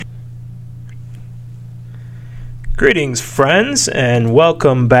Greetings, friends, and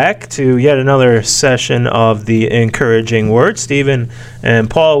welcome back to yet another session of the Encouraging Word. Stephen and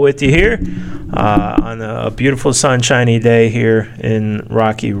Paul with you here on a beautiful sunshiny day here in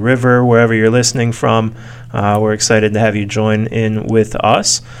Rocky River, wherever you're listening from. We're excited to have you join in with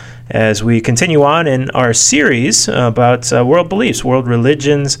us as we continue on in our series about world beliefs, world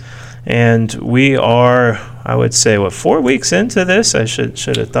religions, and we are, I would say, 4 weeks into this? I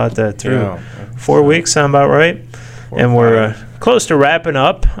should have thought that through. Yeah. 4 weeks sound about right? And we're close to wrapping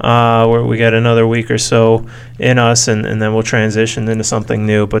up. Where we got another week or so in us, and then we'll transition into something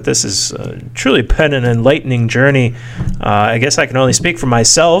new. But this is truly been an enlightening journey. I guess I can only speak for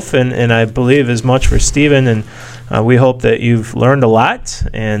myself, and I believe as much for Stephen. And we hope that you've learned a lot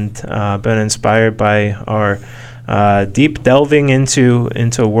and been inspired by our deep delving into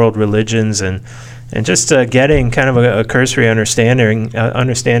world religions and just getting kind of a cursory understanding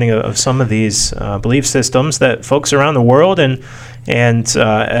of some of these belief systems that folks around the world and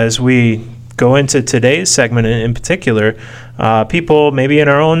as we go into today's segment in particular, people maybe in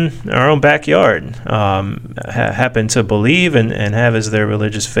our own backyard happen to believe and have as their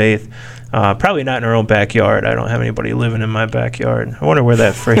religious faith. Probably not in our own backyard. I don't have anybody living in my backyard. I wonder where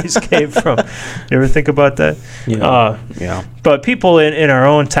that phrase came from. You ever think about that? Yeah. But people in our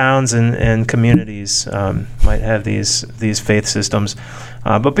own towns and communities might have these faith systems.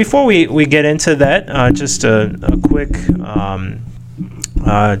 But before we get into that, just a quick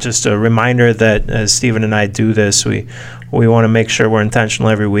just a reminder that as Stephen and I do this, we want to make sure we're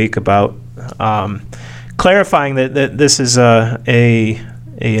intentional every week about clarifying that this is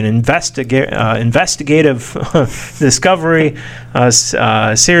an investigative discovery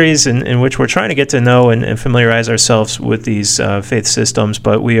series in which we're trying to get to know and familiarize ourselves with these faith systems,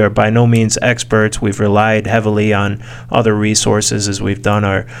 but we are by no means experts. We've relied heavily on other resources as we've done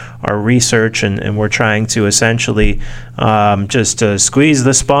our research, and we're trying to essentially just squeeze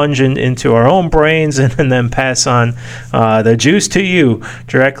the sponge into our own brains and then pass on the juice to you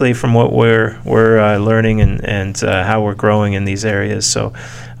directly from what we're learning and how we're growing in these areas. So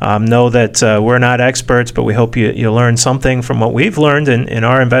know that we're not experts, but we hope you learn something from what we've learned in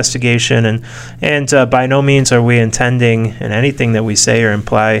our investigation, and by no means are we intending in anything that we say or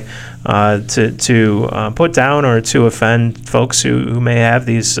imply to put down or to offend folks who may have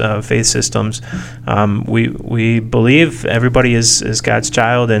these faith systems. We believe everybody is God's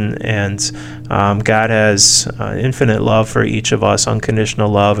child, and God has infinite love for each of us, unconditional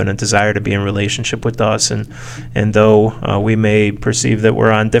love, and a desire to be in relationship with us. And though we may perceive that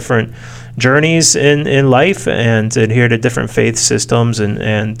we're on different journeys in life and adhere to different faith systems,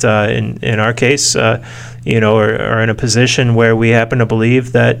 and in our case, are in a position where we happen to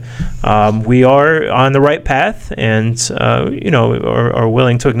believe that we are on the right path, and are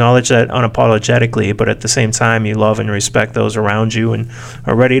willing to acknowledge that unapologetically, but at the same time you love and respect those around you and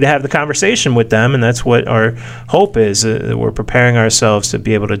are ready to have the conversation with them, and that's what our hope is. We're preparing ourselves to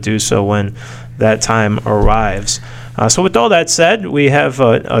be able to do so when that time arrives. So with all that said, we have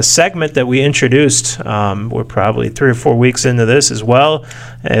a segment that we introduced. We're probably 3 or 4 weeks into this as well,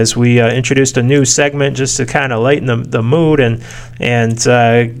 as we introduced a new segment just to kind of lighten the mood and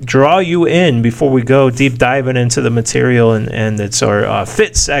draw you in before we go deep diving into the material. And it's our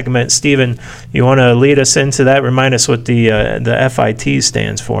FIT segment. Stephen, you want to lead us into that? Remind us what the FIT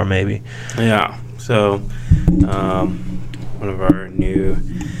stands for, maybe. Yeah. So one of our new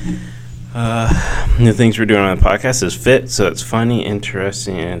things we're doing on the podcast is FIT, so it's funny,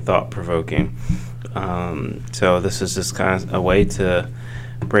 interesting, and thought-provoking. So this is just kind of a way to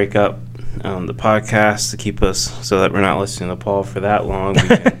break up the podcast to keep us so that we're not listening to Paul for that long.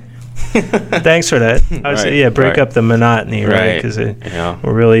 Thanks for that. I was break up the monotony, right? Because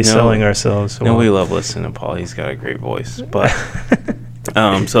we're really selling ourselves. No, we love listening to Paul. He's got a great voice. But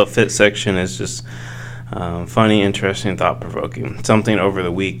so FIT section is just funny, interesting, thought-provoking. Something over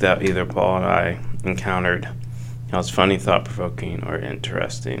the week that either Paul and I encountered. It's funny, thought-provoking, or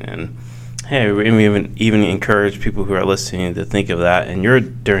interesting. And hey, we even encourage people who are listening to think of that. And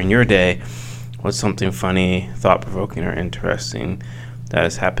during your day, what's something funny, thought-provoking, or interesting that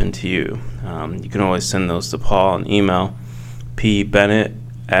has happened to you? You can always send those to Paul on email,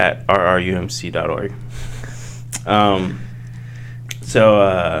 pbennett@rrumc.org.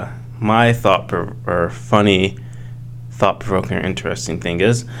 My funny, thought-provoking, or interesting thing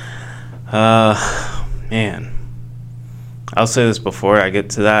is, I'll say this before I get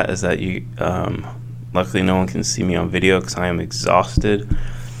to that, is that you, luckily no one can see me on video because I am exhausted,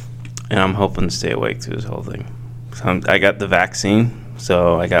 and I'm hoping to stay awake through this whole thing. So I got the vaccine,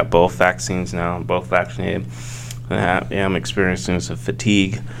 so I got both vaccines now, I'm both vaccinated, and I'm experiencing some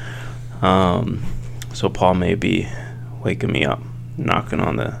fatigue. So Paul may be waking me up, knocking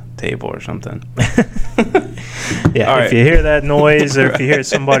on the table or something. Yeah, All if you hear that noise or if you hear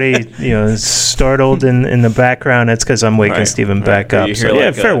somebody, startled in the background, that's because I'm waking Stephen back up. So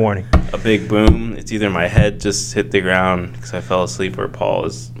yeah, fair warning. A big boom. It's either my head just hit the ground because I fell asleep, or Paul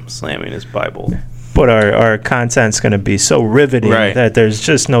is slamming his Bible. But our content's going to be so riveting that there's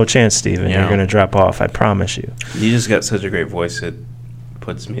just no chance, Stephen, you're going to drop off. I promise you. You just got such a great voice. It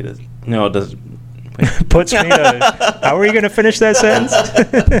puts me to... No, it doesn't. Puts me to... How are you going to finish that sentence?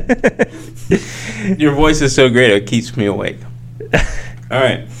 Your voice is so great, it keeps me awake. All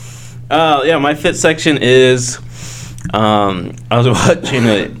right. My fit section is... I was watching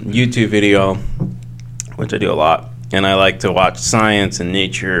a YouTube video, which I do a lot. And I like to watch science and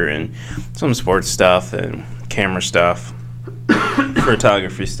nature and some sports stuff and camera stuff,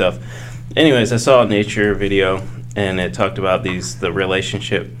 photography stuff. Anyways, I saw a nature video, and it talked about the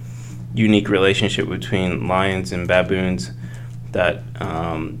unique relationship between lions and baboons that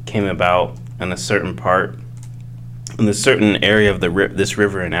came about in a certain area of this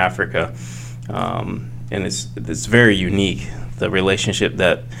river in Africa. And it's very unique, the relationship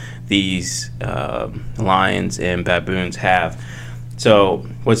that these lions and baboons have. So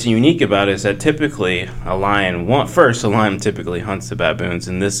what's unique about it is that typically a lion typically hunts the baboons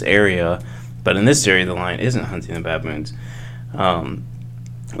in this area, but in this area the lion isn't hunting the baboons.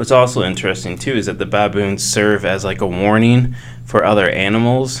 What's also interesting too is that the baboons serve as like a warning for other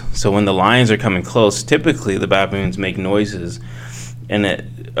animals. So when the lions are coming close, typically the baboons make noises, and it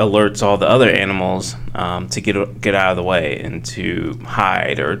alerts all the other animals to get out of the way and to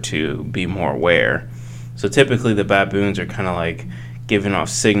hide or to be more aware. So typically the baboons are kind of like giving off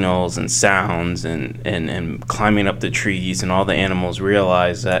signals and sounds and climbing up the trees, and all the animals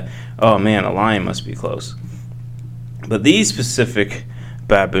realize that, oh man, a lion must be close. But these specific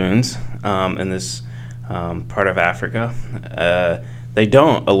baboons in this part of Africa, they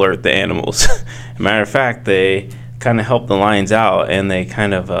don't alert the animals. Matter of fact, they kind of help the lions out, and they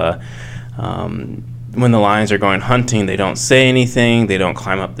kind of when the lions are going hunting, they don't say anything, they don't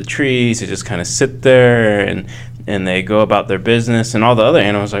climb up the trees, they just kind of sit there and they go about their business, and all the other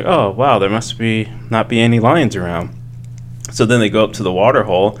animals are like, oh wow, there must not be any lions around. So then they go up to the water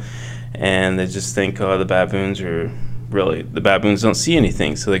hole, and they just think, oh, the baboons don't see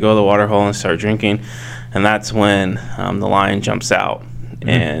anything, so they go to the water hole and start drinking, and that's when the lion jumps out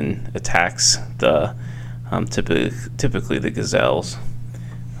and attacks the typically the gazelles,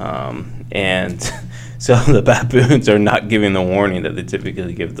 and so the baboons are not giving the warning that they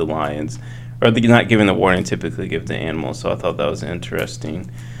typically give the lions, or they're not giving the warning typically give the animals. So I thought that was an interesting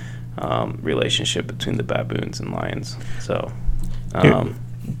relationship between the baboons and lions. So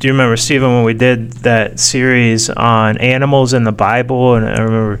do you remember, Stephen, when we did that series on animals in the Bible, and I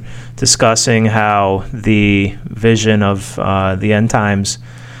remember discussing how the vision of the end times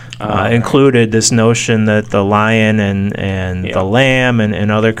included this notion that the lion and the lamb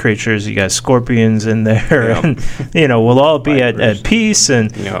and other creatures, you got scorpions in there, and we'll all be at peace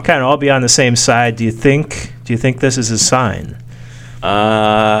and kind of all be on the same side. Do you think this is a sign?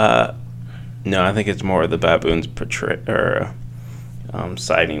 No, I think it's more the baboons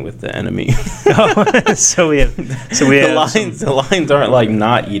siding with the enemy. So we have the lions aren't like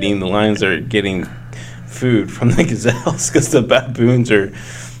not eating. The lions are getting food from the gazelles because the baboons are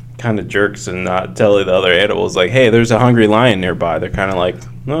kind of jerks and not telling the other animals like, hey, there's a hungry lion nearby. They're kind of like,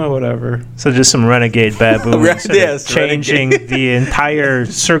 no, whatever. So just some renegade baboons changing the entire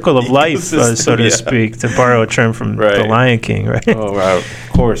circle of life, so to speak, to borrow a term from The Lion King, right? Oh, wow. Of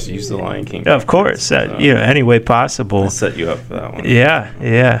course, use The Lion King. Of course, any way possible. I'll set you up for that one.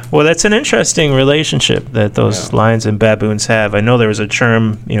 Yeah. Well, that's an interesting relationship that those lions and baboons have. I know there was a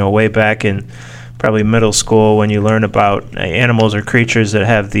term, way back in probably middle school, when you learn about animals or creatures that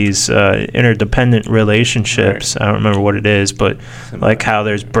have these interdependent relationships. I don't remember what it is, but like how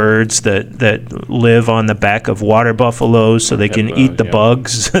there's birds that live on the back of water buffaloes so they can eat the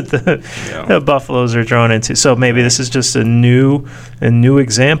bugs that the buffaloes are drawn into. So maybe this is just a new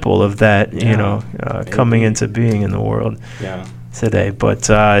example of that, coming into being in the world. Yeah. Today, but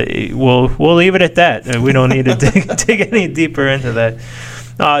we'll leave it at that. We don't need to dig any deeper into that.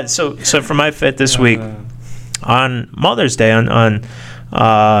 So for my fit this week, on Mother's Day, of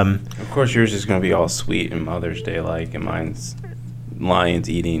course yours is going to be all sweet and Mother's Day like, and mine's lions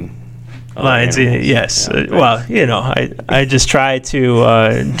eating. Lions eating, yes. I just try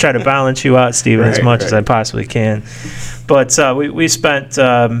to balance you out, Stephen, as much as I possibly can. But we spent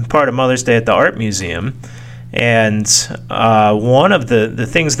part of Mother's Day at the Art Museum. And one of the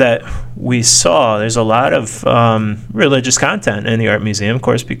things that we saw, there's a lot of religious content in the art museum, of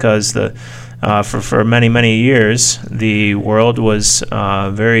course, because for many years the world was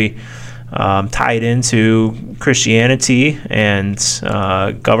very tied into Christianity, and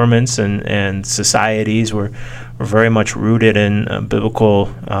governments and societies were very much rooted in biblical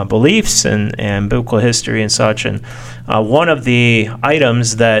beliefs and biblical history and such. And one of the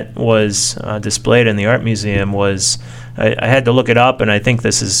items that was displayed in the art museum was, I had to look it up, and I think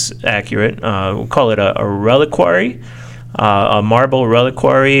this is accurate. We'll call it a reliquary, a marble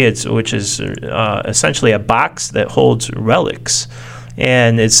reliquary, which is essentially a box that holds relics.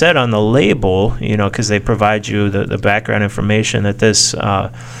 And it said on the label, because they provide you the background information, that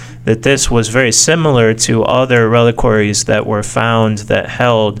this was very similar to other reliquaries that were found that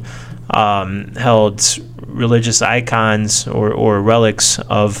held religious icons or relics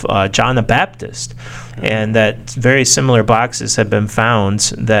of John the Baptist, and that very similar boxes have been found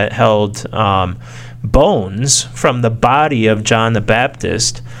that held bones from the body of John the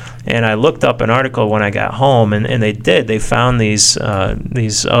Baptist. And I looked up an article when I got home, and they found these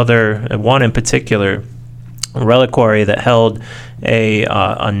other, one in particular, reliquary that held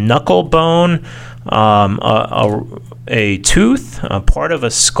a knuckle bone, a tooth, a part of a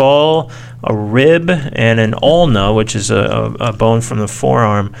skull, a rib, and an ulna, which is a bone from the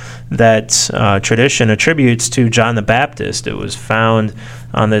forearm that tradition attributes to John the Baptist. It was found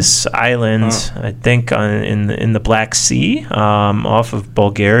on this island, I think, in the Black Sea, off of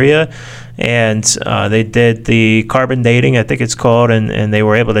Bulgaria. And they did the carbon dating, I think it's called, and they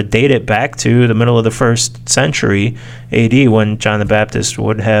were able to date it back to the middle of the 1st century AD, when John the Baptist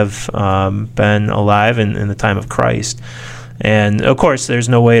would have been alive in the time of Christ. And of course, there's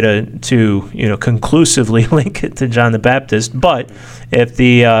no way to conclusively link it to John the Baptist. But if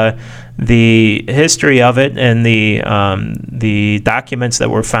the history of it and the documents that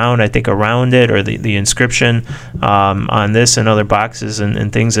were found, I think, around it, or the inscription on this and other boxes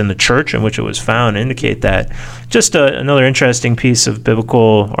and things in the church in which it was found, indicate that. Just another interesting piece of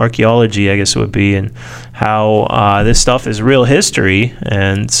biblical archaeology, I guess it would be, and how this stuff is real history.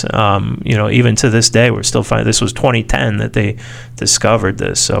 And even to this day, we're still finding. This was 2010 that they discovered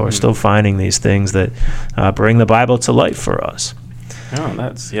this, so we're still finding these things that bring the Bible to life for us. Oh,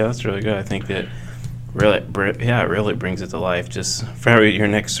 that's really good. I think that it really brings it to life. Just for your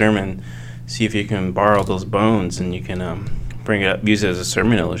next sermon, see if you can borrow those bones and you can bring it up, use it as a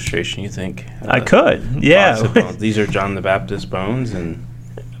sermon illustration. You think? I could, yeah. These are John the Baptist bones, and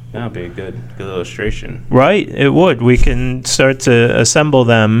that would be a good illustration. Right, it would. We can start to assemble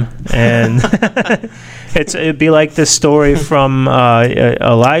them, and it'd be like this story from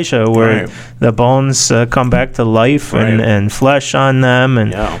Elijah, where the bones come back to life, and flesh on them,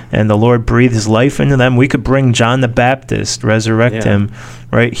 and the Lord breathes life into them. We could bring John the Baptist, resurrect him,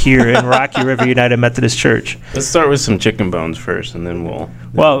 right here in Rocky River United Methodist Church. Let's start with some chicken bones first, and then we'll...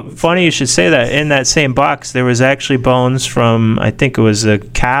 Well, funny you should say that. In that same box, there was actually bones from, I think it was a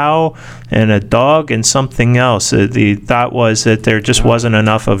cow and a dog and something else. The thought was that there just wasn't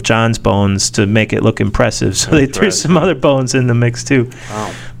enough of John's bones to make it look impressive, so they threw some other bones in the mix too.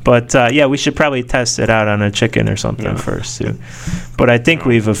 Wow. But we should probably test it out on a chicken or something first too. But I think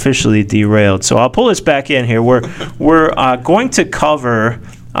we've officially derailed. So I'll pull this back in here. We're going to cover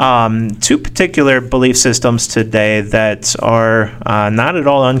two particular belief systems today that are not at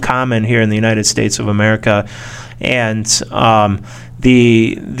all uncommon here in the United States of America. And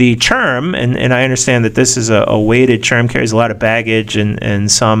the term, and I understand that this is a weighted term, carries a lot of baggage,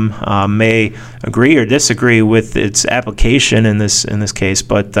 and some may agree or disagree with its application in this case.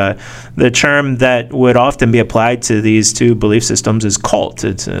 But the term that would often be applied to these two belief systems is cult.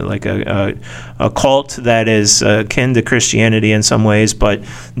 It's like a cult that is akin to Christianity in some ways, but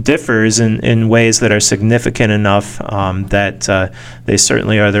differs in ways that are significant enough that they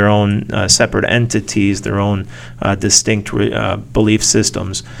certainly are their own separate entities, their own distinct belief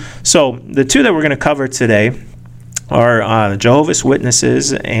systems. So the two that we're going to cover today are Jehovah's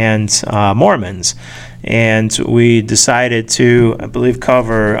Witnesses and Mormons. And we decided to, I believe,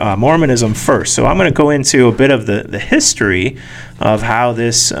 cover Mormonism first. So I'm going to go into a bit of the history of how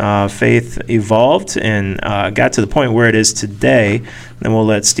this faith evolved and got to the point where it is today. Then we'll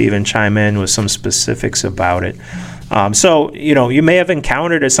let Stephen chime in with some specifics about it. So, you may have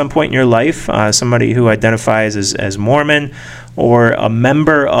encountered at some point in your life somebody who identifies as Mormon, or a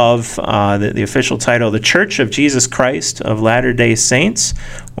member of the official title, the Church of Jesus Christ of Latter-day Saints,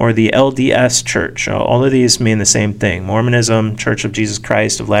 or the LDS Church. All of these mean the same thing: Mormonism, Church of Jesus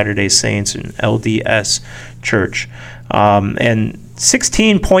Christ of Latter-day Saints, and LDS Church. And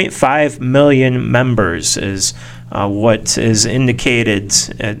 16.5 million members is what is indicated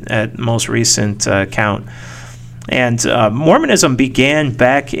at most recent count. And Mormonism began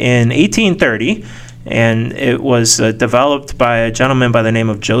back in 1830, and it was developed by a gentleman by the name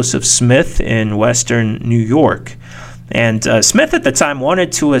of Joseph Smith in western New York. And Smith at the time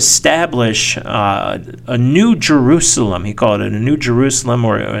wanted to establish a new Jerusalem. He called it a new Jerusalem,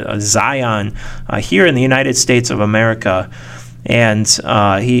 or a Zion, here in the United States of America. And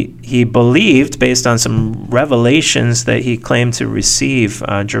he believed, based on some revelations that he claimed to receive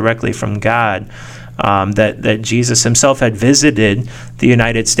directly from God, that Jesus himself had visited the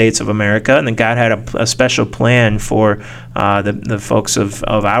United States of America, and that God had a special plan for the folks of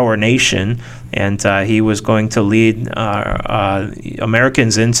our nation, and he was going to lead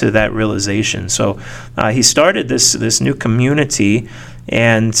Americans into that realization. So he started this new community,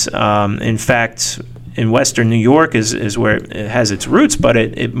 and in fact, in western New York is where it has its roots, but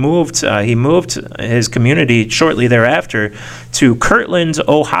it moved. He moved his community shortly thereafter to Kirtland,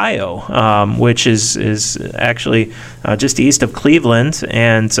 Ohio, which is actually just east of Cleveland.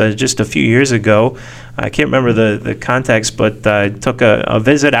 And just a few years ago, I can't remember the context, but I took a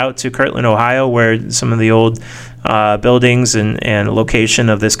visit out to Kirtland, Ohio, where some of the old buildings and location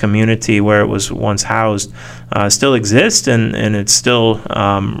of this community where it was once housed still exist, and it's still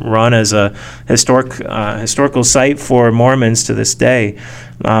run as a historical site for Mormons to this day.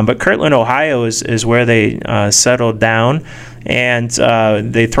 But Kirtland, Ohio is where they settled down, and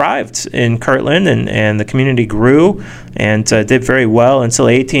they thrived in Kirtland, and the community grew and did very well until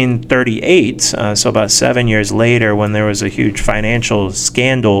 1838, so about 7 years later, when there was a huge financial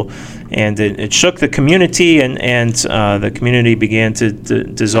scandal, and it shook the community, and the community began to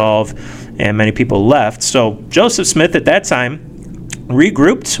dissolve, and many people left. So Joseph Smith at that time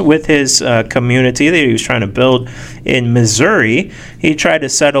regrouped with his community that he was trying to build in Missouri. He tried to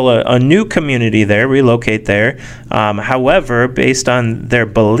settle a new community there, relocate there. However, based on their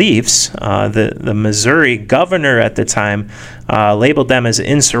beliefs, the Missouri governor at the time labeled them as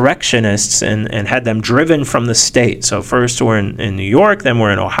insurrectionists and had them driven from the state. So first we're in New York, then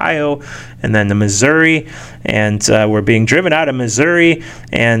we're in Ohio, and then the Missouri, and we're being driven out of Missouri.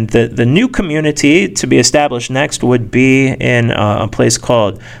 And the new community to be established next would be in a place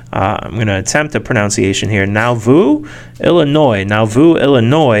called, I'm going to attempt a pronunciation here, Nauvoo, Illinois. Nauvoo,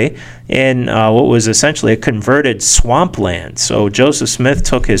 Illinois, in what was essentially a converted swampland. So Joseph Smith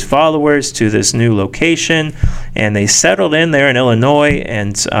took his followers to this new location, and they settled in there in Illinois.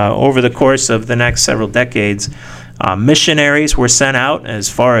 And over the course of the next several decades, missionaries were sent out as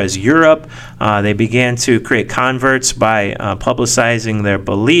far as Europe. They began to create converts by publicizing their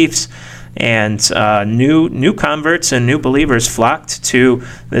beliefs, and new converts and new believers flocked to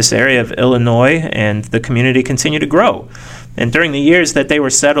this area of Illinois, and the community continued to grow. And during the years that they were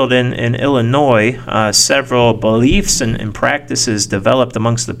settled in Illinois, several beliefs and practices developed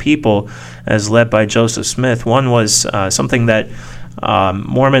amongst the people as led by Joseph Smith. One was something that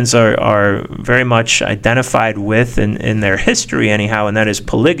Mormons are very much identified with in their history anyhow, and that is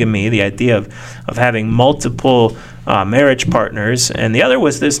polygamy, the idea of having multiple marriage partners. And the other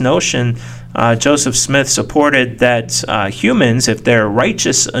was this notion Joseph Smith supported that humans, if they're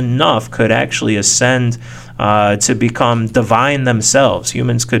righteous enough, could actually ascend to become divine themselves.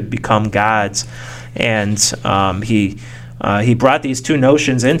 Humans could become gods. And he brought these two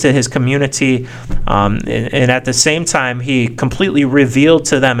notions into his community, and at the same time, he completely revealed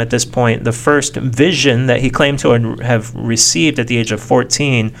to them at this point the first vision that he claimed to have received at the age of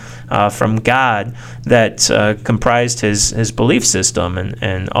 14 from God that comprised his belief system,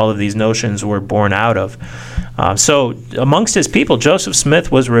 and all of these notions were born out of. So amongst his people, Joseph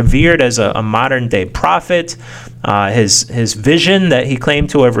Smith was revered as a modern-day prophet. His vision that he claimed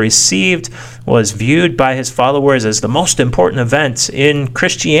to have received was viewed by his followers as the most important event in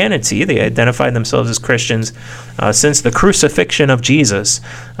Christianity. They identified themselves as Christians since the crucifixion of Jesus.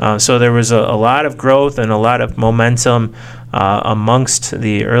 So there was a lot of growth and a lot of momentum amongst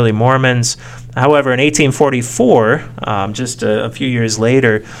the early Mormons. However, in 1844, just a few years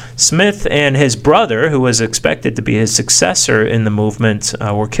later, Smith and his brother, who was expected to be his successor in the movement,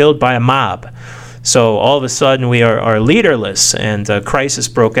 were killed by a mob. So all of a sudden we are leaderless, and a crisis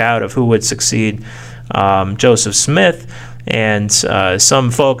broke out of who would succeed Joseph Smith. And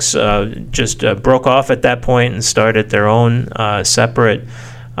some folks just broke off at that point and started their own separate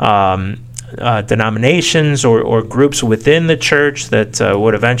denominations or groups within the church that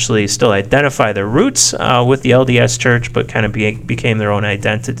would eventually still identify their roots with the LDS Church, but kind of became their own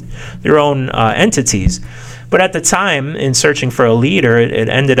identity, their own entities. But at the time, in searching for a leader, it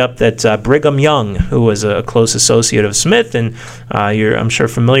ended up that Brigham Young, who was a close associate of Smith, and you're, I'm sure,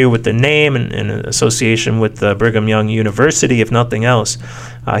 familiar with the name and association with Brigham Young University, if nothing else,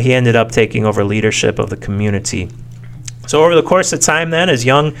 he ended up taking over leadership of the community. So over the course of time then, as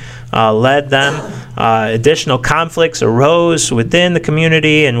Young led them, additional conflicts arose within the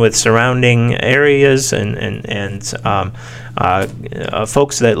community and with surrounding areas and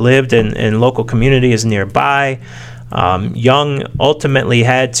folks that lived in local communities nearby. Young ultimately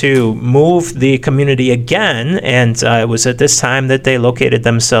had to move the community again, and it was at this time that they located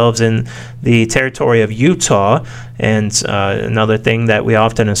themselves in the territory of Utah. And another thing that we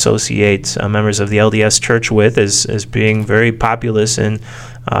often associate members of the LDS Church with is being very populous in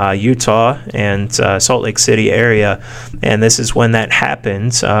Utah and Salt Lake City area. And this is when that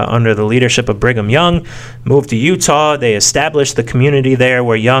happened under the leadership of Brigham Young. Moved to Utah. They established the community there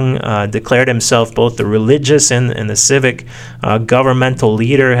where Young declared himself both the religious and the civic governmental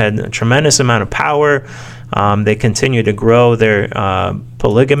leader, had a tremendous amount of power. They continue to grow their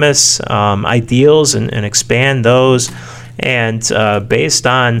polygamous ideals and expand those. And based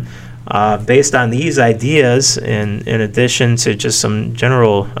on these ideas, in addition to just some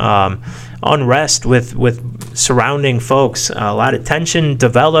general unrest with surrounding folks, a lot of tension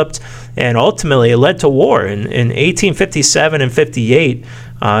developed, and ultimately it led to war. In 1857 and 58,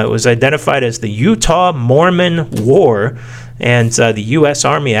 it was identified as the Utah Mormon War, and the U.S.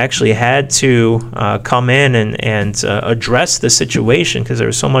 Army actually had to come in and address the situation because there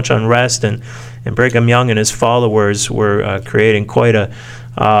was so much unrest, and Brigham Young and his followers were creating quite a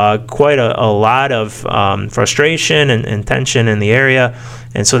lot of frustration and tension in the area.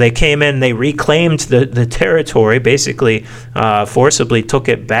 And so they came in, they reclaimed the territory, basically forcibly took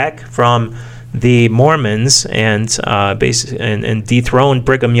it back from the Mormons and dethroned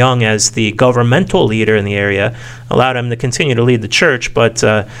Brigham Young as the governmental leader in the area, allowed him to continue to lead the church, but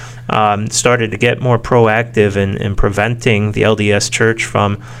started to get more proactive in preventing the LDS Church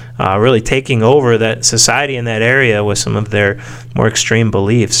from really taking over that society in that area with some of their more extreme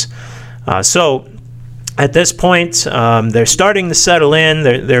beliefs. So at this point, they're starting to settle in.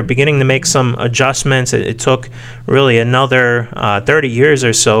 They're beginning to make some adjustments. It took really another 30 years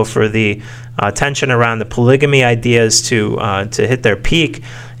or so for the tension around the polygamy ideas to hit their peak,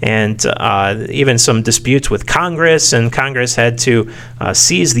 and even some disputes with Congress, and Congress had to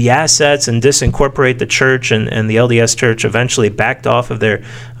seize the assets and disincorporate the church, and the LDS Church eventually backed off of their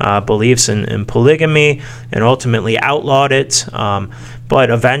beliefs in polygamy and ultimately outlawed it. But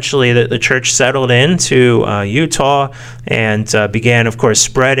eventually the church settled into Utah and began, of course,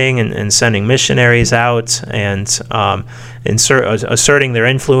 spreading and sending missionaries out and asserting their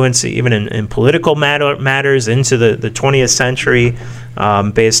influence even in political matters into the 20th century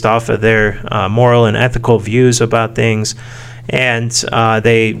based off of their moral and ethical views about things. And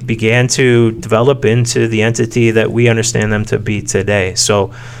they began to develop into the entity that we understand them to be today.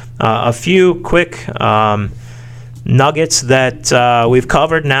 So a few quick nuggets that we've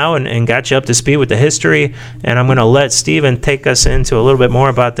covered now and got you up to speed with the history, and I'm going to let Stephen take us into a little bit more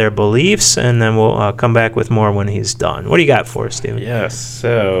about their beliefs, and then we'll come back with more when he's done. What do you got for us, Stephen? Yes,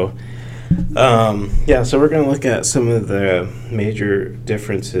 so we're going to look at some of the major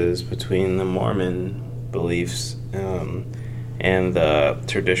differences between the Mormon beliefs and the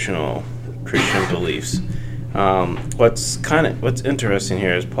traditional Christian beliefs. What's interesting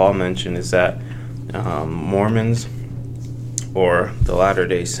here, as Paul mentioned, is that Mormons, or the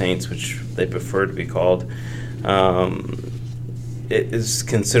Latter-day Saints, which they prefer to be called,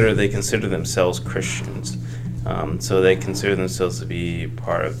 they consider themselves Christians. So they consider themselves to be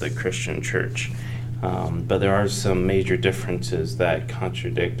part of the Christian church. But there are some major differences that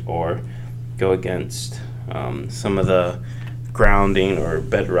contradict or go against some of the grounding or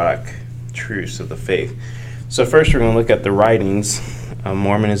bedrock truths of the faith. So first we're going to look at the writings of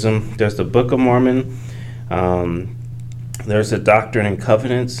Mormonism. There's the Book of Mormon, there's the Doctrine and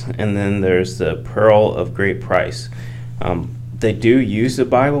Covenants, and then there's the Pearl of Great Price. They do use the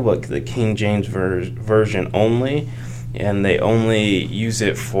Bible, but the King James Version only, and they only use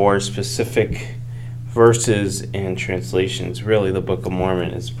it for specific verses and translations. Really, the Book of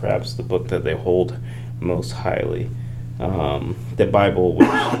Mormon is perhaps the book that they hold most highly. The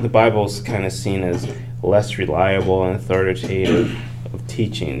Bible is kind of seen as less reliable and authoritative of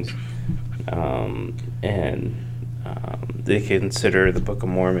teachings, and they consider the Book of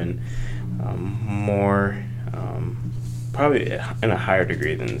Mormon more, probably in a higher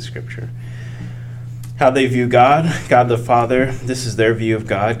degree than the Scripture. How they view God, God the Father. This is their view of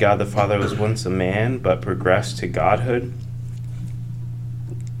God. God the Father was once a man, but progressed to godhood.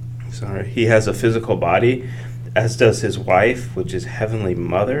 He has a physical body, as does his wife, which is Heavenly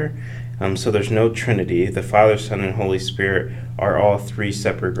Mother. So there's no Trinity. The Father, Son, and Holy Spirit are all three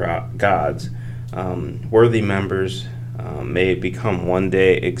separate gods. Worthy members may become one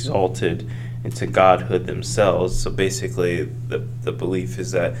day exalted into godhood themselves. So basically, the belief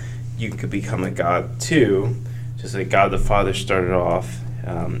is that you could become a god too, just like God the Father started off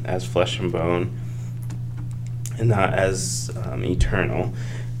as flesh and bone and not as eternal.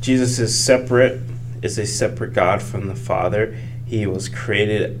 Jesus is a separate God from the Father. He was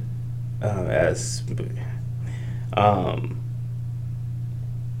created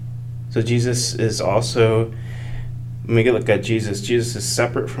so Jesus is also, when we look at Jesus is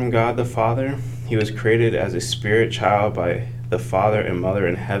separate from God the Father. He was created as a spirit child by the Father and Mother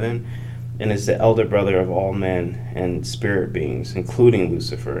in heaven, and is the elder brother of all men and spirit beings, including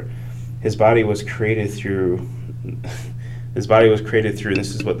Lucifer. His body was created through, and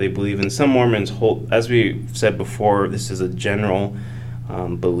this is what they believe. And some Mormons hold, as we said before, this is a general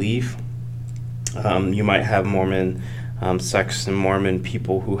belief. You might have Mormon sects and Mormon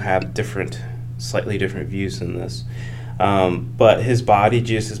people who have slightly different views in this. But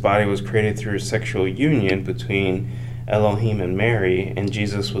Jesus' body was created through a sexual union between Elohim and Mary, and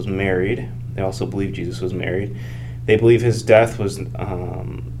Jesus was married. They also believe Jesus was married. They believe his death on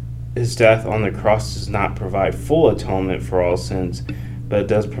the cross does not provide full atonement for all sins, but it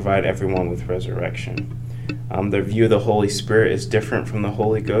does provide everyone with resurrection. Their view of the Holy Spirit is different from the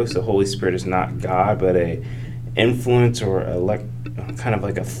Holy Ghost. The Holy Spirit is not God, but a influence or kind of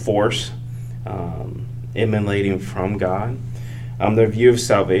like a force emanating from God. Their view of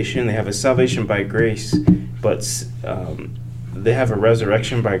salvation, they have a salvation by grace, but they have a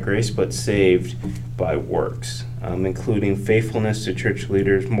resurrection by grace, but saved by works, including faithfulness to church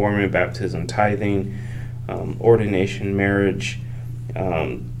leaders, Mormon baptism, tithing, ordination, marriage,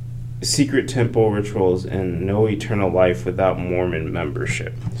 secret temple rituals, and no eternal life without Mormon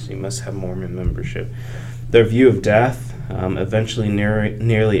membership. So you must have Mormon membership. Their view of death, eventually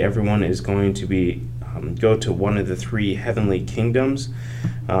nearly everyone is going to go to one of the three heavenly kingdoms,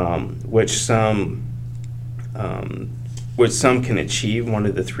 which some can achieve, one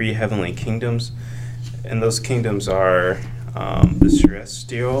of the three heavenly kingdoms. And those kingdoms are the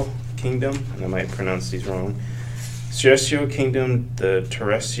celestial kingdom, and I might pronounce these wrong, celestial kingdom, the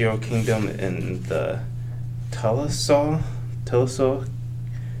terrestrial kingdom, and the telesal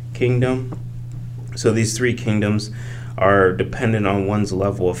kingdom. So these three kingdoms are dependent on one's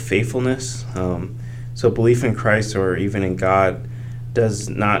level of faithfulness. So belief in Christ or even in God does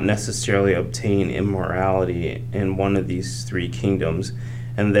not necessarily obtain immorality in one of these three kingdoms,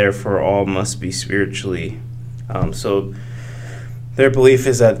 and therefore all must be spiritually. So their belief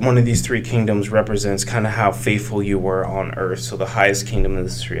is that one of these three kingdoms represents kind of how faithful you were on earth. So the highest kingdom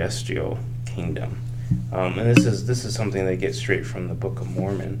is the celestial kingdom. And this is something they get straight from the Book of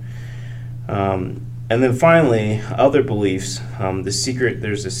Mormon. And then finally, other beliefs.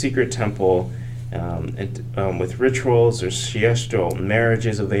 There's a secret temple with rituals. There's celestial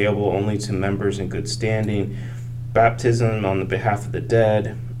marriages available only to members in good standing. Baptism on the behalf of the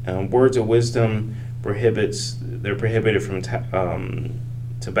dead. Words of wisdom they're prohibited from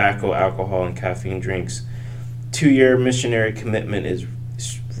tobacco, alcohol, and caffeine drinks. 2-year missionary commitment is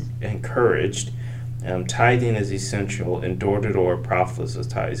encouraged. Tithing is essential, and door-to-door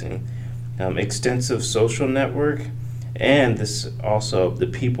proselytizing. Extensive social network, and this also the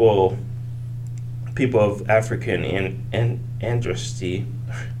people of African ancestry,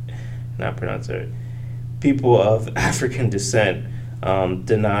 not pronounce it right. People of African descent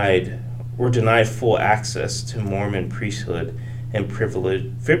were denied full access to Mormon priesthood and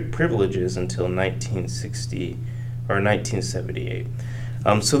privileges until 1960 or 1978.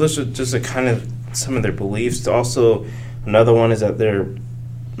 So those are just a kind of some of their beliefs. Also, another one is that they're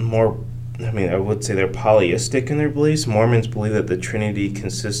I would say they're polyistic in their beliefs. Mormons believe that the Trinity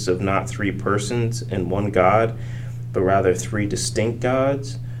consists of not three persons and one God, but rather three distinct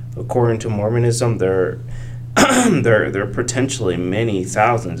gods. According to Mormonism, there are potentially many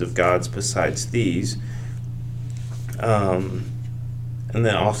thousands of gods besides these. And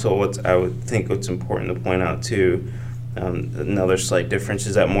then also what's important to point out too, another slight difference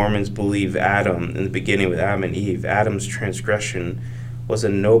is that Mormons believe Adam, in the beginning with Adam and Eve, Adam's transgression was a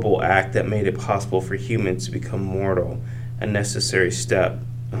noble act that made it possible for humans to become mortal, a necessary step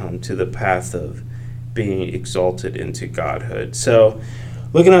to the path of being exalted into godhood. So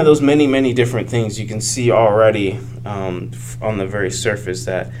looking at those many, many different things, you can see already on the very surface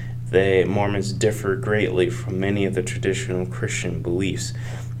that the Mormons differ greatly from many of the traditional Christian beliefs.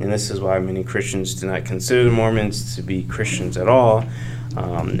 And this is why many Christians do not consider the Mormons to be Christians at all.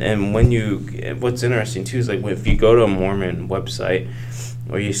 And what's interesting too is like if you go to a Mormon website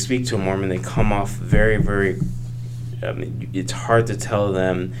or you speak to a Mormon, they come off very, very, it's hard to tell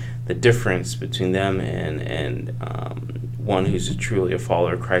them the difference between them and one who's truly a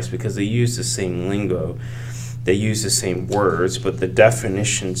follower of Christ, because they use the same lingo, they use the same words, but the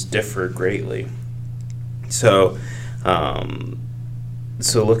definitions differ greatly. So,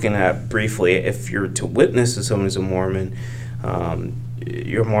 looking at briefly, if you're to witness to someone who's a Mormon,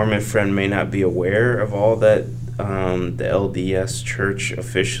 your Mormon friend may not be aware of all that the LDS Church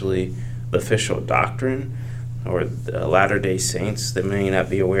the official doctrine, or the Latter-day Saints, they may not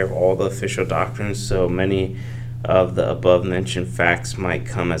be aware of all the official doctrines, so many of the above-mentioned facts might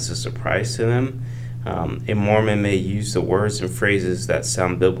come as a surprise to them. A Mormon may use the words and phrases that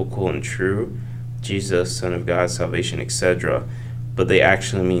sound biblical and true, Jesus, Son of God, salvation, etc., but they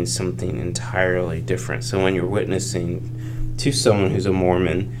actually mean something entirely different. So when you're witnessing to someone who's a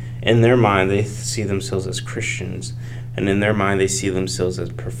Mormon, in their mind they see themselves as Christians, and in their mind they see themselves as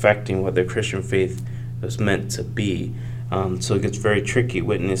perfecting what their Christian faith was meant to be. So it gets very tricky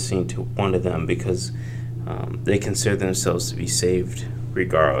witnessing to one of them, because they consider themselves to be saved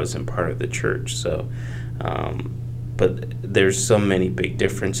regardless and part of the church. So, but there's so many big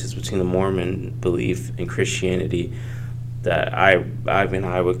differences between the Mormon belief and Christianity that I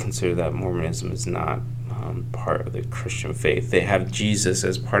would consider that Mormonism is not part of the Christian faith. They have Jesus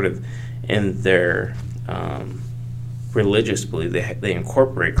as part of in their religious belief. They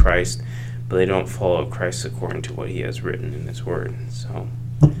incorporate Christ, but they don't follow Christ according to what he has written in his word. So,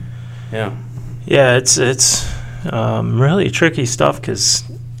 yeah. Yeah, it's really tricky stuff, because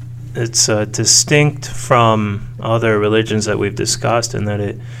it's distinct from other religions that we've discussed, in that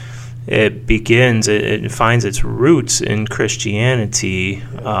it finds its roots in Christianity,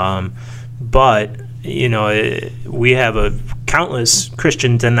 but we have countless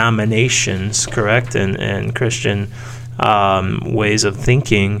Christian denominations, correct, and Christian ways of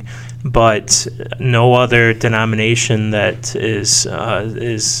thinking, but no other denomination that is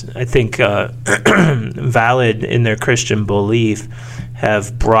I think valid in their Christian belief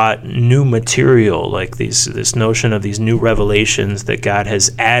have brought new material, like this notion of these new revelations that God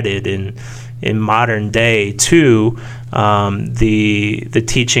has added in modern day to the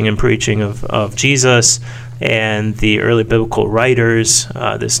teaching and preaching of Jesus and the early biblical writers.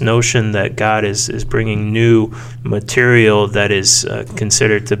 This notion that God is bringing new material that is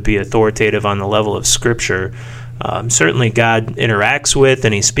considered to be authoritative on the level of Scripture. Certainly God interacts with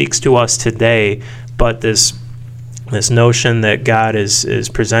and he speaks to us today, but this notion that God is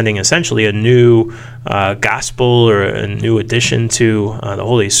presenting essentially a new gospel or a new addition to the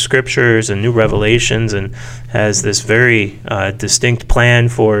Holy Scriptures and new revelations, and has this very distinct plan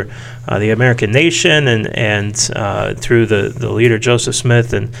for the American nation and through the leader Joseph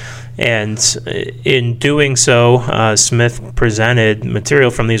Smith, and in doing so, Smith presented material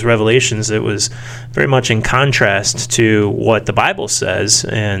from these revelations that was very much in contrast to what the Bible says,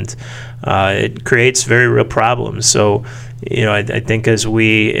 and it creates very real problems. So, I think as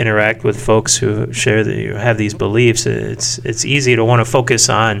we interact with folks who have these beliefs, it's easy to want to focus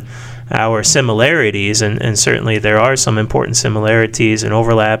on our similarities, and certainly there are some important similarities and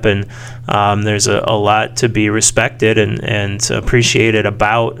overlap, and there's a lot to be respected and appreciated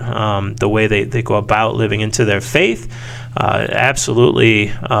about the way they go about living into their faith. Absolutely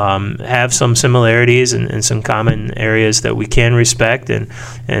have some similarities and some common areas that we can respect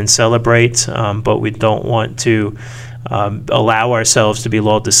and celebrate, but we don't want to allow ourselves to be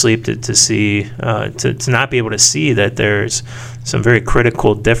lulled to sleep to see to not be able to see that there's some very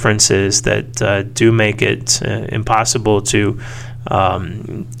critical differences that do make it impossible to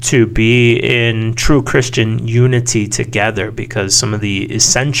be in true Christian unity together, because some of the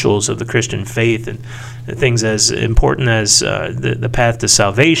essentials of the Christian faith and things as important as the path to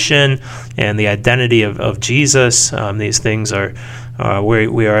salvation and the identity of Jesus, these things are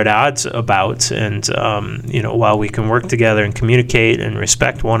we are at odds about, and while we can work together and communicate and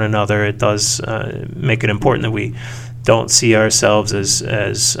respect one another, it does make it important that we don't see ourselves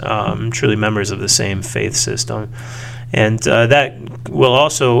as truly members of the same faith system. And that will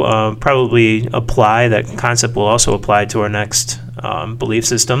also probably apply, that concept will also apply to our next belief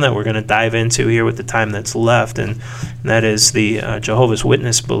system that we're going to dive into here with the time that's left, and that is the Jehovah's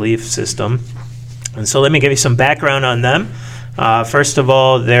Witness belief system. And so let me give you some background on them. First of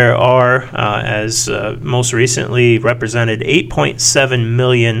all, there are, as most recently represented, 8.7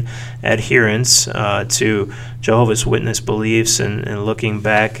 million adherents to Jehovah's Witness beliefs. And looking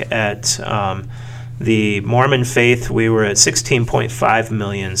back at the Mormon faith, we were at 16.5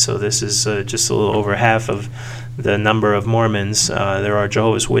 million. So this is just a little over half of the number of Mormons. There are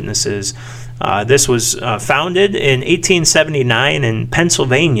Jehovah's Witnesses. This was founded in 1879 in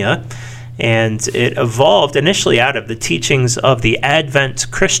Pennsylvania, and it evolved initially out of the teachings of the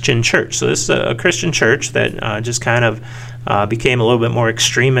Advent Christian Church. So this is a Christian church that just kind of became a little bit more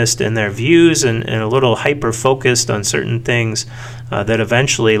extremist in their views and a little hyper-focused on certain things that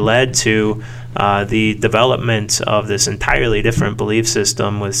eventually led to the development of this entirely different belief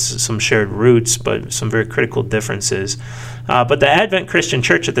system with some shared roots, but some very critical differences. But the Advent Christian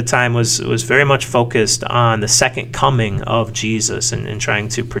Church at the time was very much focused on the second coming of Jesus and trying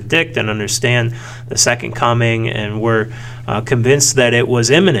to predict and understand the second coming, and were convinced that it was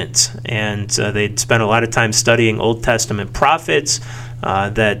imminent. And they'd spent a lot of time studying Old Testament prophets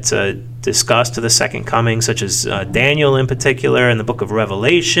that discussed the second coming, such as Daniel in particular, in the book of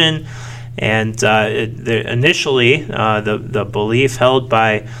Revelation. And initially, the belief held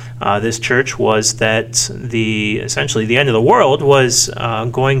by this church was that essentially the end of the world was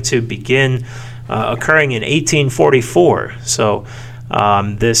going to begin occurring in 1844. So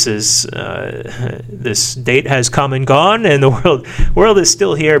this date has come and gone, and the world is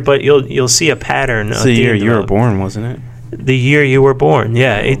still here. But you'll see a pattern. It's the year you were born, wasn't it? The year you were born,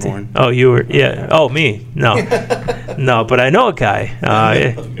 yeah. Oh, you were, yeah. Oh, me? No, no. But I know a guy.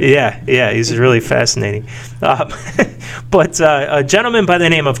 Yeah. He's really fascinating. But a gentleman by the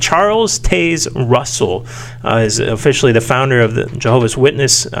name of Charles Taze Russell is officially the founder of the Jehovah's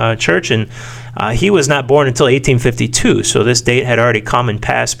Witness Church, and he was not born until 1852. So this date had already come and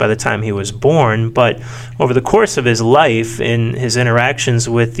passed by the time he was born. But over the course of his life, in his interactions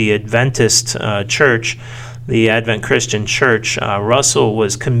with the Adventist Church, the Advent Christian Church, Russell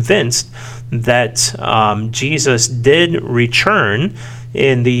was convinced that Jesus did return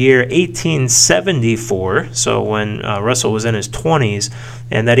in the year 1874, so when Russell was in his 20s,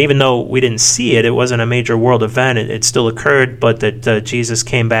 and that even though we didn't see it, it wasn't a major world event, it still occurred, but that Jesus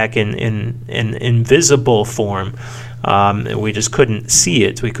came back in invisible form. We just couldn't see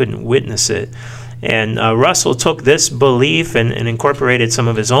it, we couldn't witness it. And Russell took this belief and incorporated some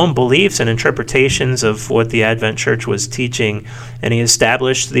of his own beliefs and interpretations of what the Advent Church was teaching, and he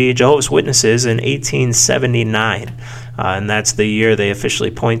established the Jehovah's Witnesses in 1879. And that's the year they officially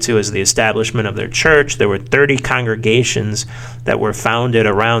point to as the establishment of their church. There were 30 congregations that were founded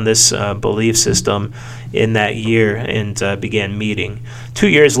around this belief system in that year and began meeting. 2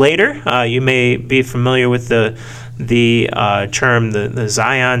 years later, you may be familiar with the term the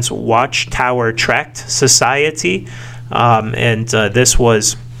Zion's Watchtower Tract Society, and this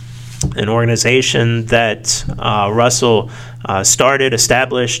was an organization that Russell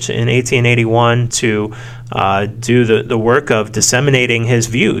established in 1881 to do the work of disseminating his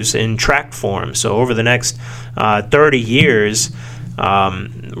views in tract form. So over the next 30 years,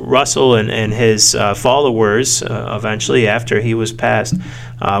 Russell and his followers, eventually after he was passed,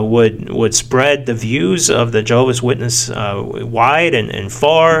 would spread the views of the Jehovah's Witness wide and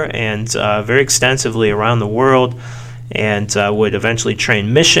far and very extensively around the world, and would eventually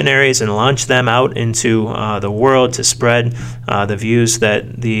train missionaries and launch them out into the world to spread the views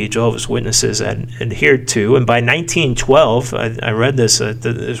that the Jehovah's Witnesses had adhered to. And by 1912, I read this,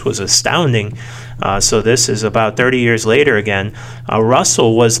 this was astounding. So this is about 30 years later again.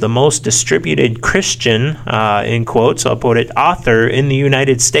 Russell was the most distributed Christian, in quotes, I'll put it, author in the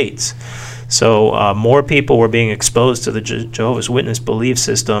United States. So more people were being exposed to the Jehovah's Witness belief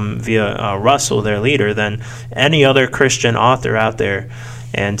system via Russell, their leader, than any other Christian author out there.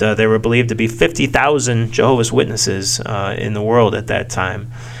 And there were believed to be 50,000 Jehovah's Witnesses in the world at that time.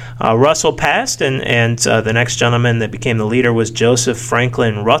 Russell passed, and the next gentleman that became the leader was Joseph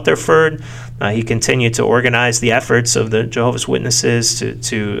Franklin Rutherford. He continued to organize the efforts of the Jehovah's Witnesses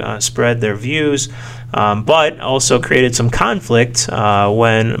to spread their views, but also created some conflict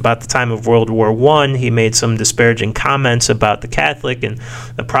when, about the time of World War I, he made some disparaging comments about the Catholic and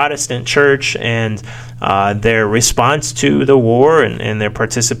the Protestant Church and their response to the war and their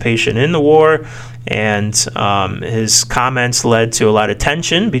participation in the war. And his comments led to a lot of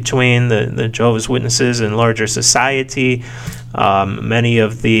tension between the Jehovah's Witnesses and larger society. Many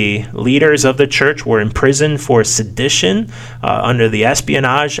of the leaders of the church were imprisoned for sedition under the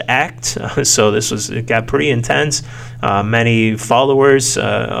Espionage Act. So it got pretty intense. Many followers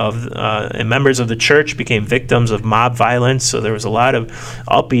and members of the church became victims of mob violence. So there was a lot of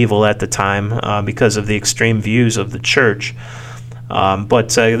upheaval at the time because of the extreme views of the church. But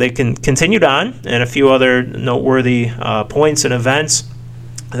they continued on, and a few other noteworthy points and events.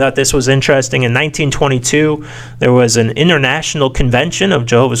 I thought this was interesting. In 1922, there was an international convention of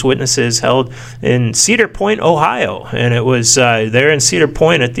Jehovah's Witnesses held in Cedar Point, Ohio. And it was there in Cedar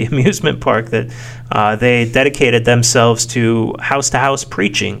Point at the amusement park that they dedicated themselves to house-to-house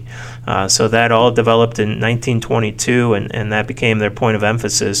preaching. So that all developed in 1922, and that became their point of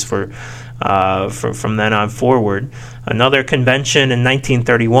emphasis from then on forward. Another convention in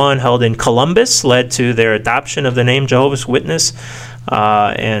 1931 held in Columbus led to their adoption of the name Jehovah's Witness.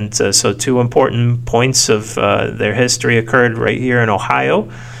 So two important points of their history occurred right here in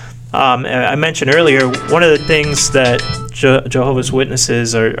Ohio. I mentioned earlier, one of the things that Jehovah's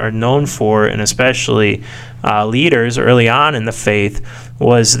Witnesses are known for, and especially leaders early on in the faith,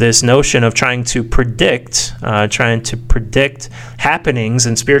 was this notion of trying to predict happenings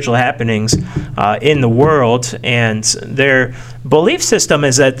and spiritual happenings in the world. And their belief system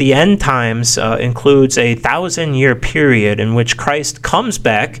is that the end times includes a 1,000-year period in which Christ comes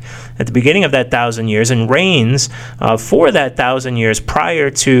back at the beginning of that 1,000 years and reigns for that 1,000 years prior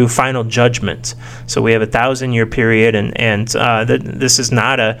to final judgment. So we have a 1,000-year period, and this is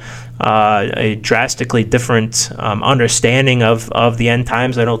not a drastically different understanding of the end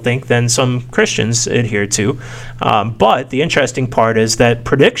times, I don't think, than some Christians adhere to. But the interesting part is that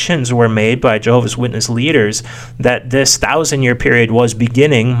predictions were made by Jehovah's Witness leaders that this 1,000-year period was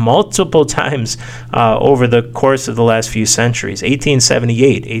beginning multiple times over the course of the last few centuries.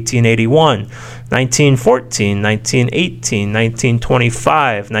 1878, 1881, 1914, 1918,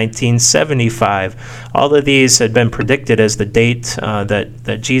 1925, 1975. All of these had been predicted as the date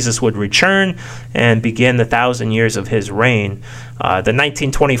that Jesus would return and begin the 1,000 years of his reign. The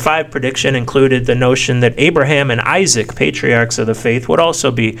 1925 prediction included the notion that Abraham and Isaac, patriarchs of the faith, would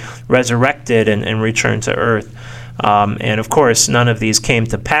also be resurrected and return to earth. And of course, none of these came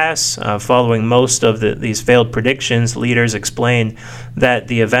to pass. Following most of these failed predictions, leaders explained that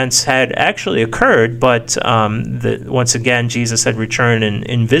the events had actually occurred, but once again, Jesus had returned in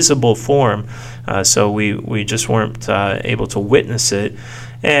invisible form, so we just weren't able to witness it.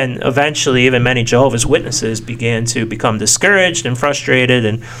 And eventually, even many Jehovah's Witnesses began to become discouraged and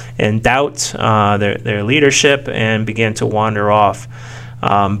frustrated and doubt their leadership and began to wander off.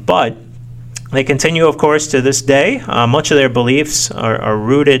 But they continue, of course, to this day. Much of their beliefs are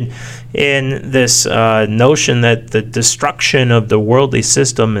rooted in this notion that the destruction of the worldly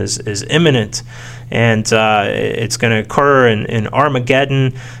system is imminent, and it's going to occur in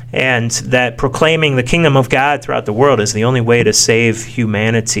Armageddon, and that proclaiming the kingdom of God throughout the world is the only way to save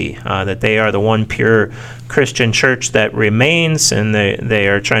humanity, that they are the one pure Christian church that remains, and they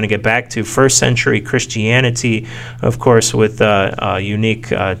are trying to get back to first century Christianity, of course, with a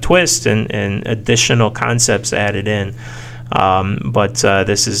unique twist and additional concepts added in. But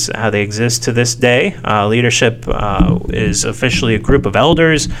this is how they exist to this day. Leadership is officially a group of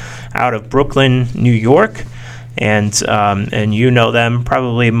elders out of Brooklyn, New York, and you know them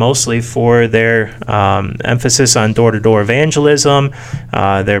probably mostly for their emphasis on door-to-door evangelism,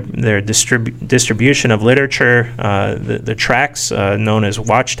 their distribution of literature, the tracts known as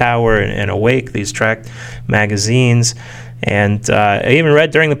Watchtower and Awake, these tract magazines. And I even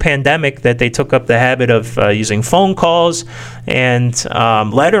read during the pandemic that they took up the habit of using phone calls and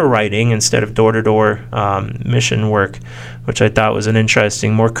letter writing instead of door-to-door mission work, which I thought was an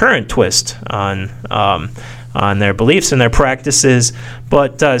interesting, more current twist on their beliefs and their practices.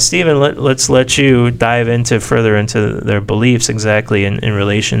 But Stephen, let's let you dive further into their beliefs exactly in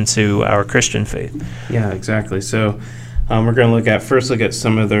relation to our Christian faith. Yeah, exactly. So we're going to look at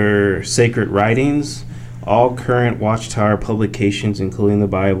some of their sacred writings. All current Watchtower publications, including the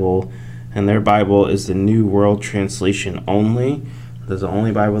Bible, and their Bible is the New World Translation only. That's the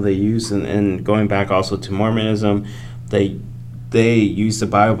only Bible they use. And going back also to Mormonism, they use the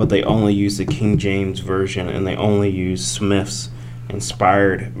Bible, but they only use the King James Version, and they only use Smith's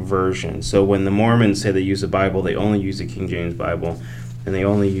inspired version. So when the Mormons say they use the Bible, they only use the King James Bible, and they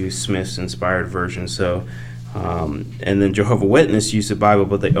only use Smith's inspired version. So and then Jehovah's Witness use the Bible,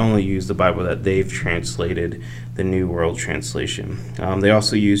 but they only use the Bible that they've translated, the New World Translation. They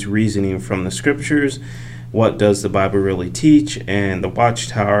also use reasoning from the Scriptures, What Does the Bible Really Teach, and the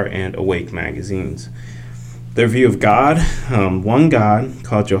Watchtower and Awake magazines. Their view of God, one God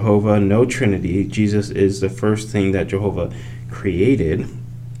called Jehovah, no Trinity. Jesus is the first thing that Jehovah created.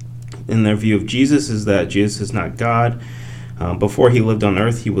 And their view of Jesus is that Jesus is not God. Before he lived on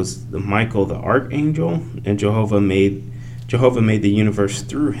earth, he was Michael the archangel, and Jehovah made the universe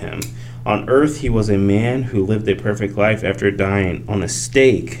through him. On earth, he was a man who lived a perfect life after dying on a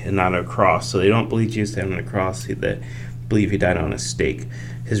stake and not a cross. So they don't believe Jesus died on a cross. That believe he died on a stake.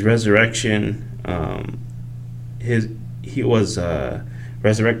 His resurrection, he was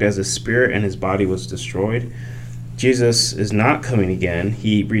resurrected as a spirit, and his body was destroyed. Jesus is not coming again.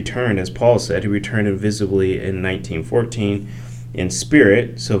 He returned, as Paul said, he returned invisibly in 1914 in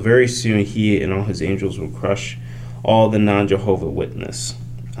spirit. So very soon he and all his angels will crush all the non-Jehovah Witness.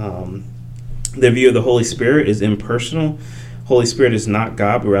 Their view of the Holy Spirit is impersonal. Holy Spirit is not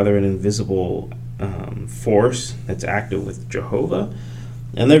God, but rather an invisible force that's active with Jehovah.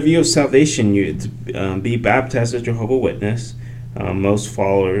 And their view of salvation, you be baptized as Jehovah Witness. Most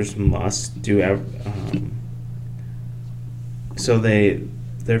followers must do. So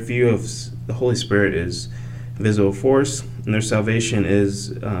their view of the Holy Spirit is invisible force, and their salvation is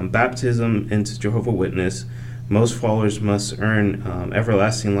baptism into Jehovah Witness. Most followers must earn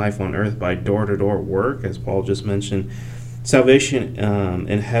everlasting life on earth by door-to-door work, as Paul just mentioned. Salvation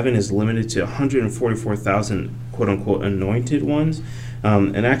in heaven is limited to 144,000 quote-unquote anointed ones.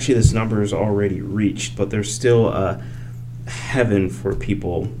 And actually this number is already reached, but there's still a heaven for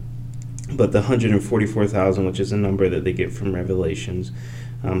people. But the 144,000, which is a number that they get from Revelations,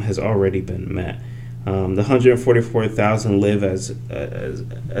 has already been met. The 144,000 live as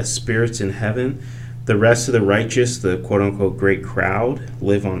spirits in heaven. The rest of the righteous, the quote-unquote great crowd,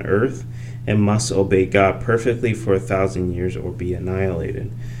 live on earth and must obey God perfectly for 1,000 years or be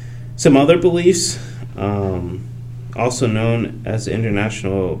annihilated. Some other beliefs, also known as the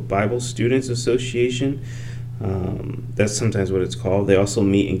International Bible Students Association, that's sometimes what it's called. They also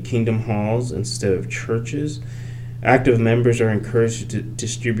meet in kingdom halls instead of churches. Active members are encouraged to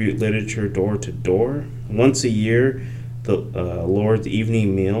distribute literature door to door. Once a year, the Lord's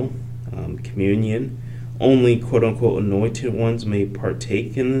evening meal, communion, only quote-unquote anointed ones may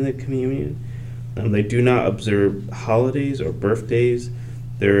partake in the communion. They do not observe holidays or birthdays.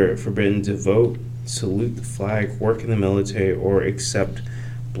 They're forbidden to vote, salute the flag, work in the military, or accept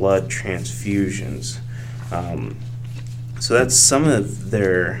blood transfusions. So that's some of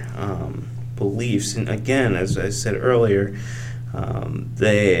their beliefs. And again, as I said earlier,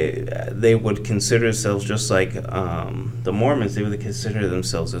 they would consider themselves just like the Mormons. They would consider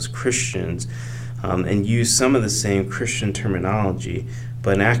themselves as Christians and use some of the same Christian terminology.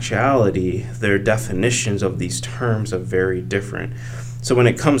 But in actuality, their definitions of these terms are very different. So when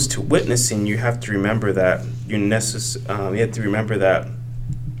it comes to witnessing, you have to remember that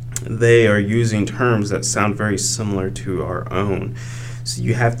they are using terms that sound very similar to our own. So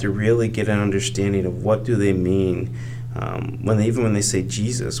you have to really get an understanding of what do they mean when they say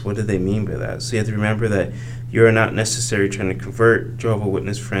Jesus. What do they mean by that? So you have to remember that you are not necessarily trying to convert Jehovah's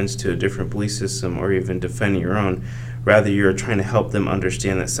Witness friends to a different belief system or even defend your own. Rather, you are trying to help them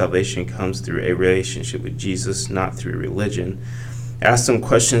understand that salvation comes through a relationship with Jesus, not through religion. Ask them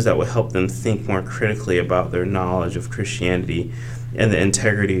questions that will help them think more critically about their knowledge of Christianity and the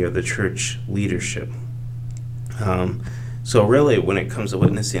integrity of the church leadership. So really, when it comes to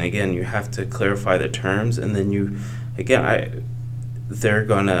witnessing, again, you have to clarify the terms, and then they're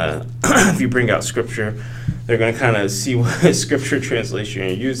gonna, if you bring out scripture, they're gonna kind of see what scripture translation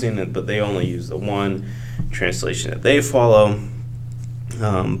you're using, but they only use the one translation that they follow.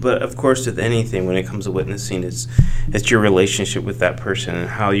 But of course, with anything, when it comes to witnessing, it's your relationship with that person and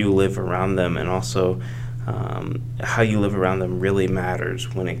how you live around them, and also how you live around them really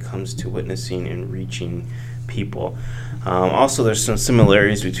matters when it comes to witnessing and reaching people. Also, there's some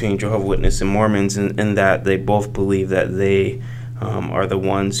similarities between Jehovah's Witnesses and Mormons in that they both believe that they are the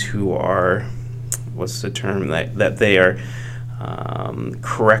ones who are, what's the term, that they are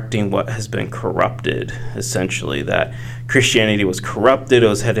correcting what has been corrupted, essentially, that Christianity was corrupted, it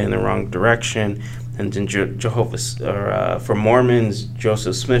was heading in the wrong direction. And then for Mormons,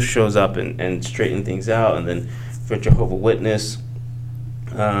 Joseph Smith shows up and straightens things out. And then for Jehovah's Witness,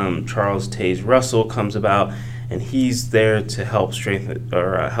 Charles Taze Russell comes about, and he's there to help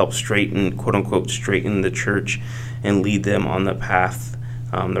straighten, quote unquote, straighten the church and lead them on the path,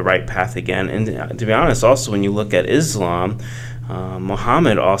 the right path again. And to be honest, also when you look at Islam,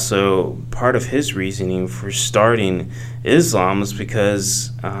 Muhammad also, part of his reasoning for starting Islam was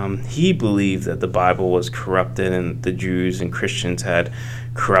because he believed that the Bible was corrupted and the Jews and Christians had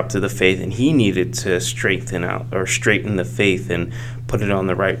corrupted the faith, and he needed to straighten the faith and put it on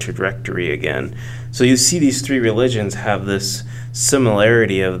the right trajectory again. So you see these three religions have this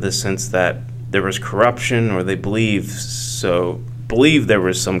similarity of the sense that there was corruption, or they believe there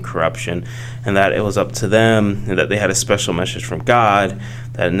was some corruption, and that it was up to them, and that they had a special message from God,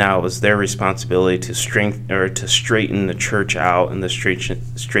 that now it was their responsibility to straighten the church out and to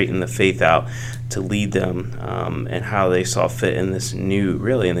straighten the faith out, to lead them and how they saw fit in this new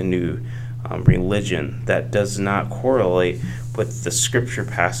religion that does not correlate with the scripture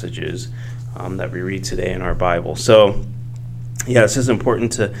passages that we read today in our Bible. So, yeah, it's just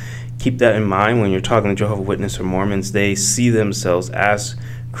important to keep that in mind when you're talking to Jehovah's Witnesses or Mormons. They see themselves as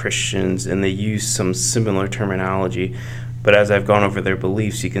Christians, and they use some similar terminology. But as I've gone over their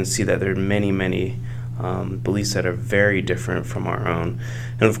beliefs, you can see that there are many, many beliefs that are very different from our own.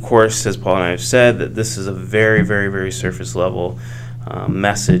 And of course, as Paul and I have said, that this is a very, very, very surface level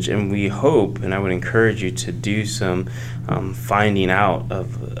message, and we hope, and I would encourage you to do some finding out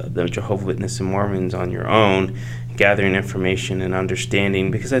of the Jehovah's Witnesses and Mormons on your own, gathering information and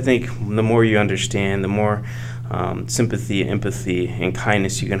understanding, because I think the more you understand, the more sympathy, empathy, and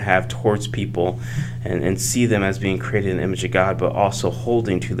kindness you can have towards people, and see them as being created in the image of God, but also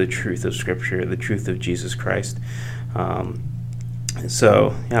holding to the truth of Scripture, the truth of Jesus Christ.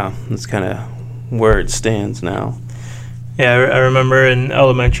 So, yeah, that's kind of where it stands now. Yeah, I remember in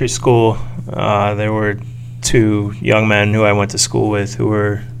elementary school, there were two young men who I went to school with who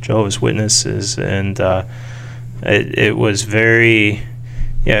were Jehovah's Witnesses, and it was very,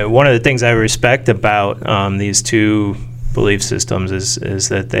 one of the things I respect about these two belief systems is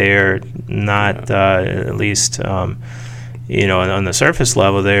that they are not, at least, on the surface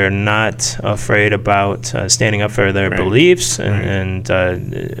level, they are not afraid about standing up for their beliefs and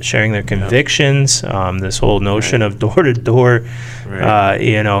sharing their convictions. This whole notion of door-to-door,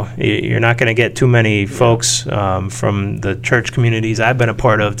 you're not going to get too many folks from the church communities I've been a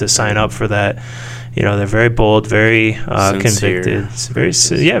part of to sign up for that. They're very bold, very convicted,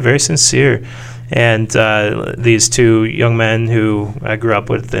 very sincere. And these two young men who I grew up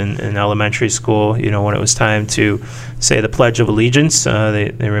with in elementary school, when it was time to say the Pledge of Allegiance,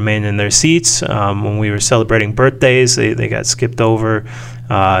 they remained in their seats. When we were celebrating birthdays, they got skipped over.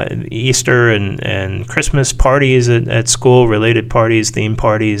 Easter and Christmas parties at school, related parties, theme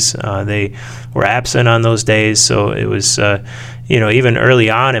parties, they were absent on those days. So it was, even early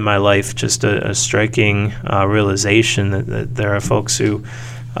on in my life, just a striking realization that there are folks who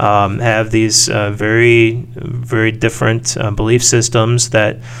have these very, very different belief systems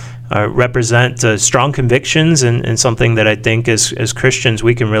that represent strong convictions and something that I think as Christians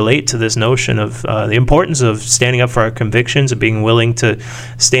we can relate to this notion of the importance of standing up for our convictions and being willing to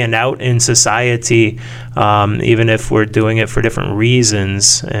stand out in society, even if we're doing it for different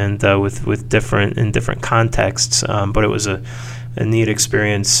reasons and with different contexts. But it was a neat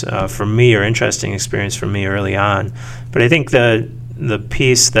experience for me, or interesting experience for me early on. But I think the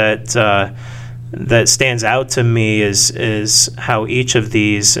piece that stands out to me is how each of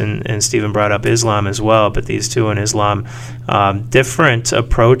these, and Stephen brought up Islam as well, but these two in Islam, different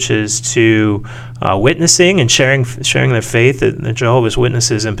approaches to witnessing and sharing their faith. The Jehovah's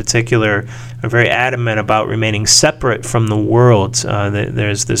Witnesses in particular are very adamant about remaining separate from the world.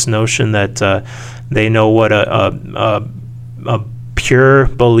 There's this notion that they know what a pure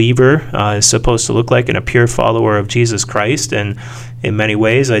believer is supposed to look like, and a pure follower of Jesus Christ. And in many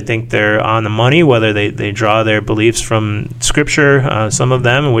ways, I think they're on the money, whether they draw their beliefs from Scripture, some of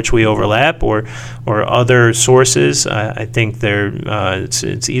them in which we overlap, or other sources. I think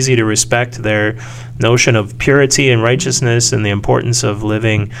it's easy to respect their notion of purity and righteousness and the importance of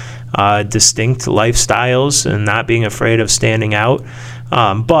living distinct lifestyles and not being afraid of standing out.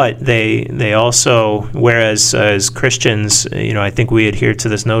 But they also, whereas as Christians, I think we adhere to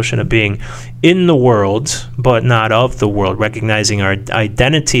this notion of being in the world, but not of the world, recognizing our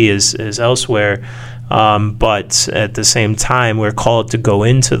identity is elsewhere. But at the same time, we're called to go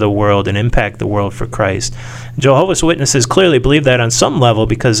into the world and impact the world for Christ. Jehovah's Witnesses clearly believe that on some level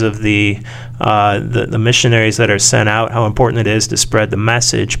because of the missionaries that are sent out, how important it is to spread the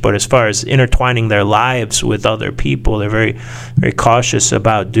message. But as far as intertwining their lives with other people, they're very, very cautious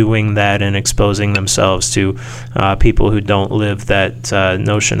about doing that and exposing themselves to people who don't live that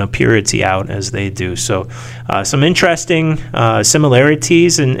notion of purity out as they do. So some interesting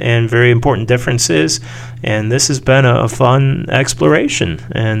similarities and very important differences. And this has been a fun exploration.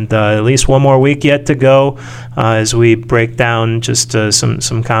 And at least one more week yet to go as we break down just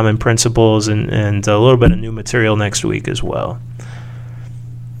some common principles and a little bit of new material next week as well.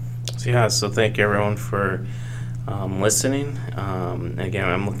 So thank you everyone for listening. Again,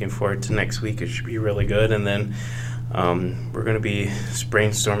 I'm looking forward to next week. It should be really good. And then we're going to be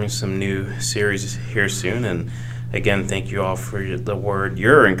brainstorming some new series here soon. And again, thank you all for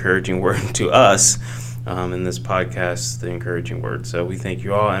your encouraging word to us. In this podcast, the encouraging word. So we thank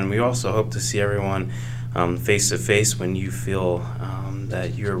you all, and we also hope to see everyone face to face when you feel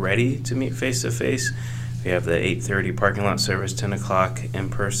that you're ready to meet face to face. We have the 8:30 parking lot service, 10 o'clock in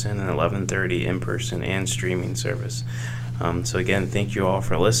person, and 11:30 in person and streaming service. So again, thank you all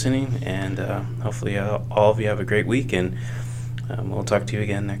for listening, and hopefully all of you have a great week, and we'll talk to you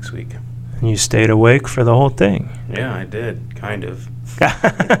again next week. You stayed awake for the whole thing. Yeah, I did, kind of.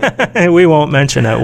 We won't mention that